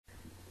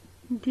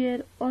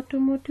Dear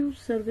automotive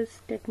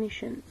service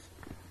technicians,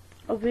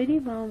 a very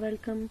warm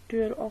welcome to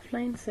your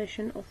offline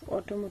session of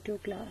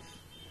automotive class.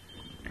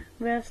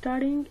 We are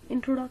studying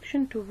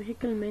Introduction to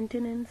Vehicle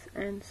Maintenance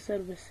and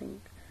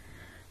Servicing.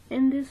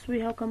 In this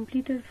we have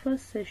completed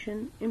first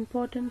session,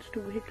 Importance to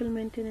Vehicle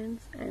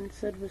Maintenance and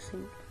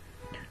Servicing.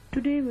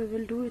 Today we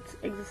will do its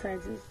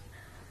exercises.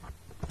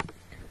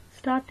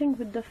 Starting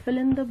with the fill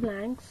in the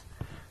blanks.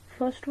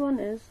 First one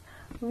is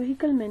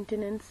vehicle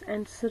maintenance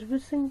and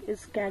servicing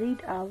is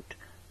carried out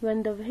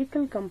when the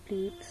vehicle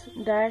completes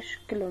dash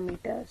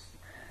kilometers.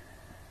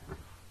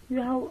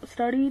 You have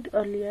studied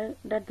earlier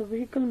that the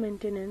vehicle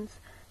maintenance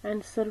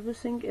and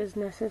servicing is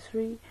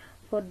necessary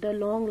for the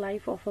long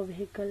life of a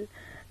vehicle,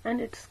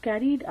 and it's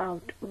carried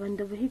out when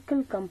the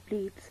vehicle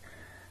completes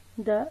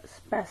the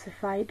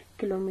specified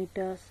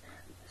kilometers,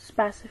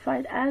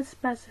 specified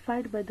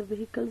by the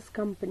vehicle's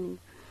company.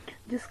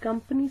 जिस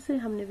company से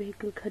हमने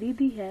vehicle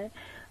खरीदी है,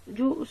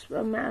 जो उस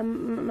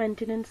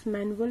maintenance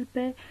manual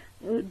पे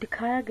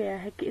दिखाया गया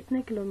है कि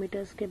इतने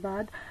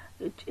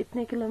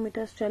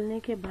किलोमीटर्स चलने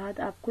के बाद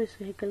आपको इस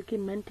व्हीकल की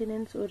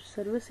मेंटेनेंस और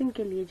सर्विसिंग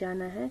के लिए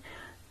जाना है,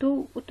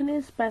 तो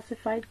उतने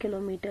स्पेसिफाइड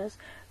किलोमीटर्स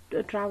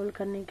ट्रैवल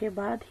करने के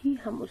बाद ही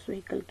हम उस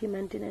व्हीकल की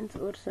मेंटेनेंस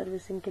और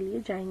सर्विसिंग के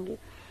लिए जाएंगे.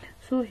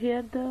 So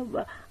here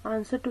the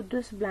answer to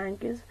this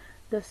blank is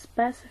the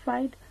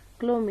specified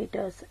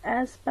kilometers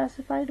as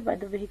specified by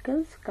the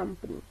vehicle's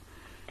company.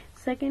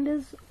 Second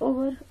is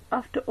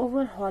after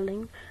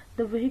overhauling,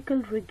 the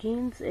vehicle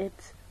regains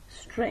its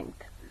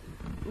strength.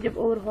 जब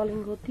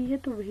overhauling होती है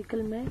तो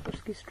vehicle में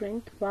उसकी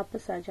strength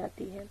वापस आ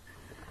जाती है.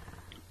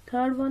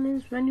 Third one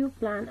is when you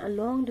plan a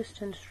long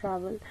distance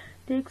travel,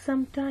 take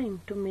some time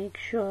to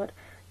make sure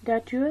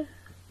that your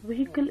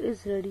vehicle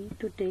is ready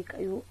to take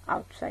you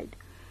outside.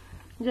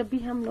 जब भी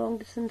हम लॉन्ग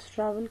डिस्टेंस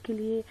ट्रैवल के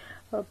लिए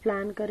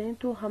प्लान करें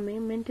तो हमें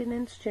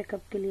मेंटेनेंस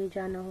चेकअप के लिए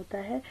जाना होता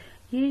है.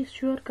 ये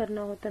श्योर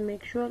करना होता है,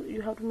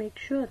 you have to make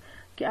sure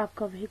कि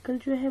आपका व्हीकल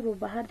जो है वो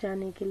बाहर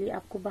जाने के लिए,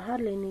 आपको बाहर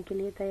लेने के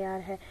लिए तैयार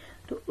है.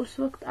 तो उस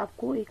वक्त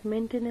आपको एक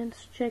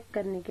मेंटेनेंस चेक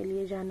करने के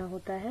लिए जाना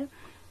होता है.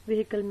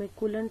 व्हीकल में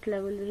कूलेंट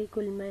लेवल,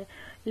 व्हीकल में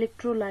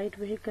इलेक्ट्रोलाइट,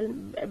 व्हीकल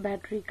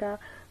बैटरी का,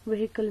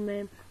 व्हीकल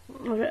में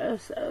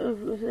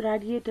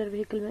रेडिएटर,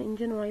 व्हीकल में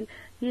इंजन ऑयल,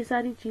 ये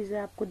सारी चीजें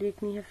आपको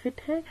देखनी है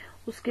फिट है.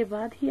 उसके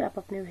बाद ही आप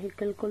अपने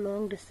व्हीकल को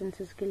लॉन्ग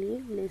डिस्टेंसेस के लिए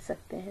ले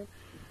सकते हैं.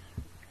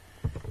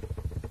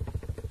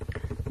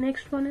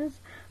 Next one is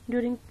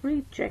during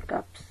pre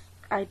checkups,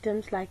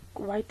 items like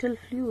vital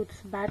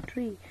fluids,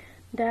 battery,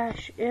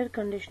 dash, air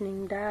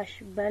conditioning, dash,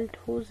 belt,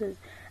 hoses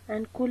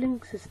and cooling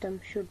system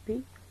should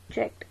be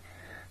checked.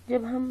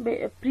 जब हम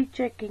प्री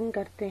चेकिंग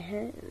करते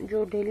हैं,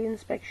 जो डेली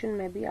इंस्पेक्शन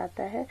में भी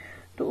आता है,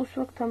 तो उस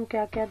वक्त हम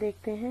क्या क्या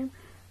देखते हैं?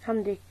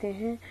 हम देखते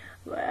हैं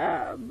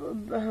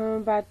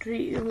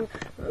बैटरी,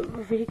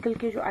 व्हीकल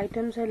के जो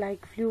आइटम्स है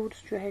लाइक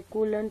फ्लूइड्स जो है,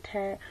 कूलेंट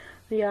है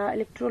या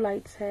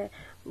इलेक्ट्रोलाइट्स है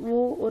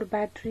वो, और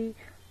battery,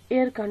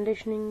 air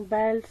conditioning,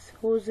 belts,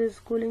 hoses,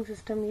 cooling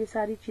system, ये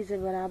सारी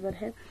चीजें बराबर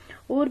है.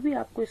 और भी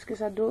आपको इसके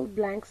साथ 2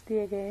 ब्लैंक्स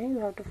दिए गए हैं. You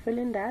have to fill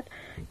in that.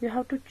 You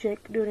have to check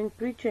during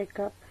pre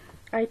checkup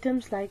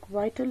items like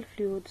vital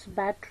fluids,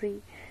 battery,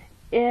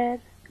 air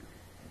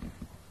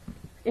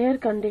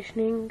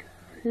conditioning,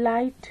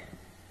 light,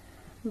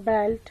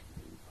 belt,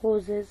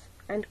 hoses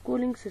and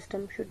cooling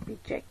system should be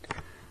checked.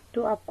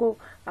 तो आपको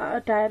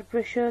टायर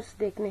प्रेशर्स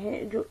देखने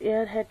हैं, जो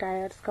air है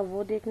tyres का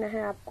वो देखना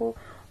है आपको,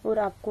 और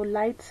आपको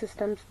लाइट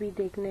सिस्टम्स भी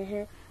देखने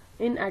हैं.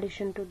 In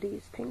addition to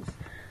these things,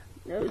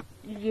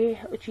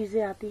 ये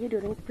चीजें आती है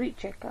during pre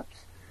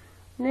checkups.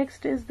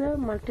 Next is the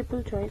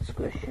multiple choice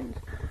questions.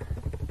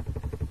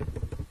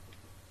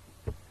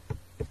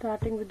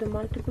 Starting with the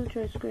multiple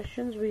choice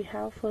questions, we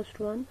have first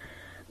one.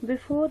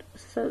 Before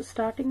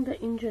starting the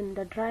engine,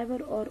 the driver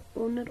or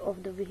owner of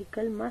the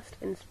vehicle must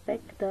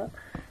inspect the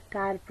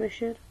tire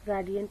pressure,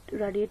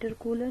 radiator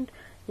coolant,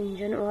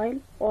 engine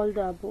oil, all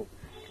the above.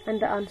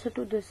 And the answer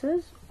to this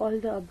is all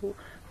the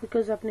above.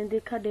 Because आपने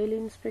देखा daily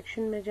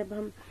inspection में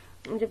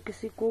जब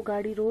किसी को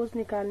गाड़ी रोज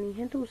निकालनी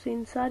है तो उसे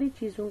इन सारी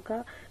चीजों का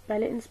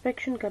पहले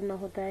इंस्पेक्शन करना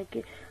होता है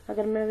कि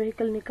अगर मैं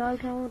व्हीकल निकाल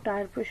रहा हूँ,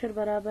 टायर प्रेशर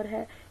बराबर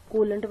है,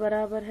 कूलेंट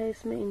बराबर है,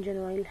 इसमें इंजन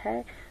ऑयल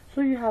है.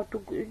 So you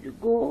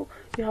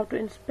have to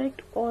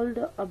inspect all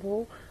the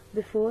above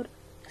before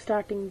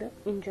starting the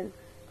engine.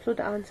 So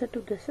the answer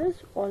to this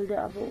is all the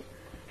above.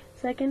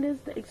 Second is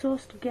the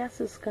exhaust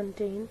gases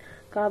contain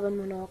carbon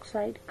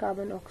monoxide,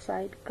 carbon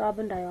oxide,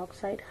 carbon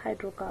dioxide,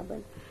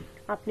 hydrocarbon.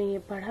 आपने ये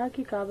पढ़ा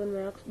कि carbon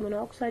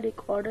monoxide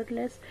एक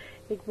odourless,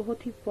 एक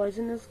बहुत ही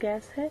poisonous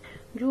gas है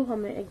जो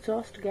हमें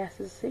एग्जॉस्ट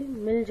गैसेस से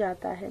मिल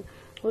जाता है,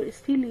 और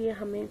इसीलिए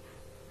हमें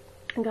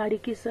गाड़ी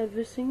की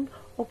सर्विसिंग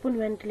ओपन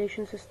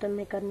वेंटिलेशन सिस्टम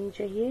में करनी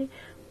चाहिए,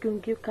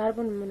 क्योंकि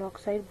कार्बन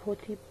मोनोऑक्साइड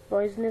बहुत ही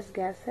पॉइजनस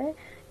गैस है,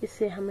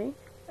 इससे हमें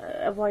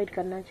अवॉइड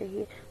करना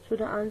चाहिए. So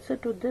the answer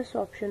to this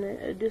option,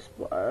 this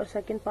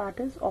second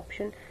part is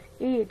option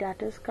A,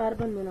 that is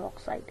carbon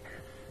monoxide.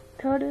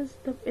 Third is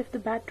if the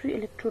battery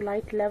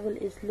electrolyte level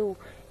is low,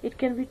 it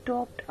can be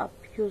topped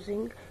up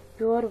using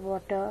pure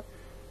water,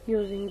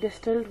 using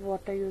distilled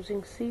water,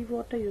 using sea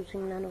water,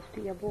 using none of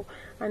the above.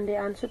 And the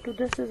answer to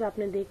this is,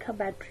 आपने देखा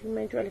battery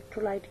में जो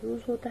electrolyte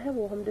use होता है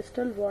वो हम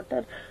distilled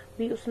water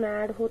भी उसमें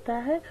ऐड होता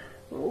है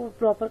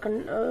प्रॉपर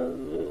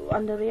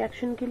अंडर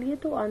रिएक्शन के लिए,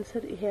 तो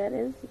answer here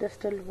is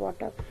distilled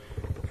water.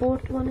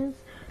 Fourth one is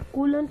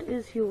coolant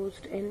is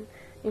used in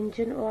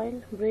engine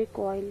oil, brake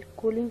oil,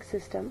 cooling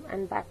system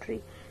and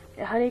battery.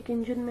 हर एक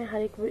इंजन में,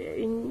 हर एक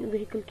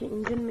व्हीकल के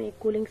इंजन में एक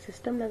कूलिंग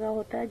सिस्टम लगा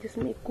होता है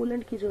जिसमें एक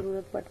कूलेंट की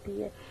जरूरत पड़ती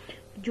है.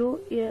 जो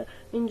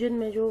इंजन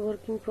में जो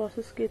वर्किंग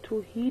प्रोसेस के थ्रू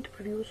हीट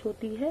प्रोड्यूस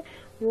होती है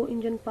वो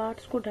इंजन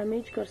पार्ट्स को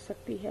डैमेज कर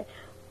सकती है.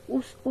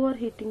 उस ओवर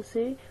हीटिंग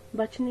से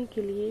बचने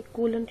के लिए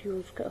कूलेंट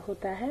यूज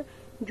होता है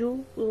जो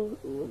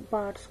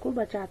पार्ट्स को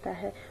बचाता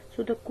है.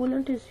 So the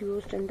coolant is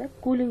used in the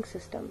cooling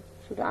system.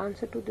 So the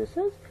answer to this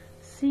is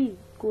C,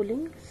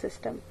 cooling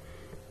system.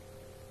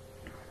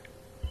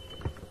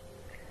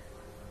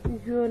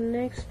 Your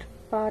next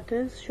part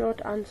is short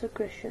answer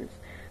questions.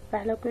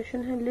 पहला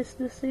क्वेश्चन है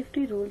list the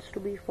safety rules to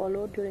be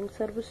followed during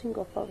servicing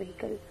of a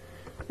vehicle.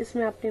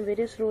 इसमें आपने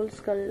various rules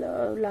कल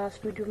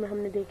last video में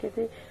हमने देखे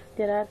थे.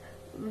 There are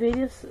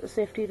various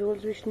safety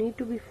rules which need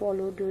to be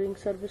followed during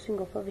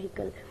servicing of a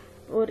vehicle,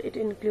 और it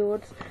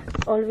includes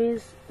always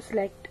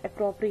select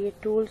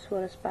appropriate tools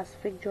for a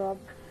specific job,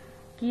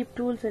 keep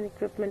tools and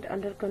equipment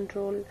under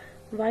control,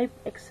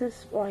 wipe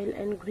excess oil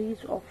and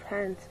grease off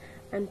hands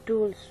and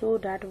tools so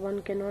that one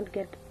can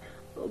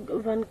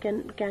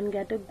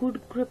get a good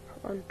grip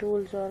on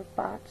tools or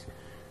parts,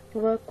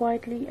 work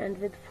quietly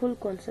and with full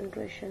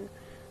concentration.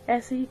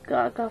 ऐसे ही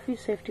काफी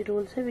safety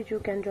rules है which you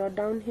can jot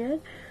down here.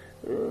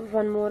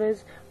 One more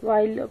is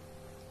while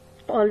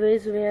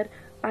always wear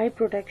eye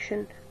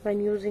protection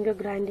when using a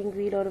grinding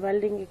wheel or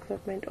welding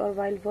equipment or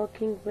while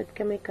working with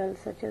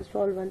chemicals such as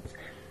solvents.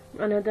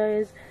 Another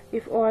is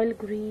if oil,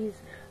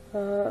 grease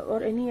or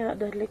any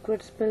other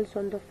liquid spills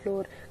on the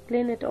floor,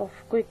 clean it off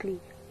quickly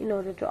in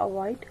order to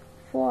avoid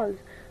falls.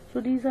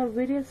 So these are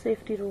various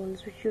safety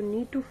rules which you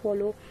need to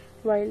follow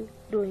while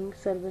doing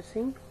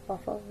servicing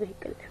of a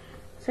vehicle.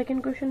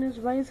 Second question is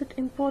why is it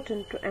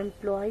important to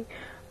employ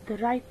the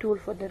right tool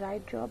for the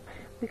right job?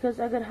 Because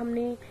अगर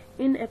हमने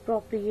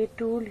inappropriate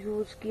tool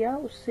use किया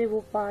उससे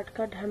वो part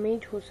का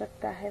damage हो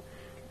सकता है,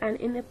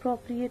 and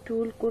inappropriate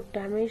tool could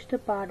damage the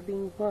part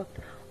being worked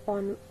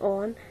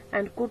on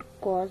and could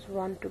cause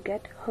one to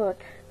get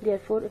hurt.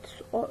 Therefore, it's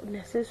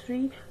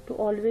necessary to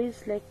always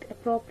select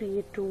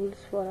appropriate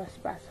tools for a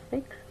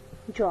specific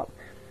job.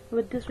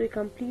 With this, we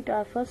complete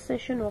our first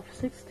session of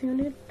 6th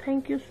unit.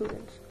 Thank you, students.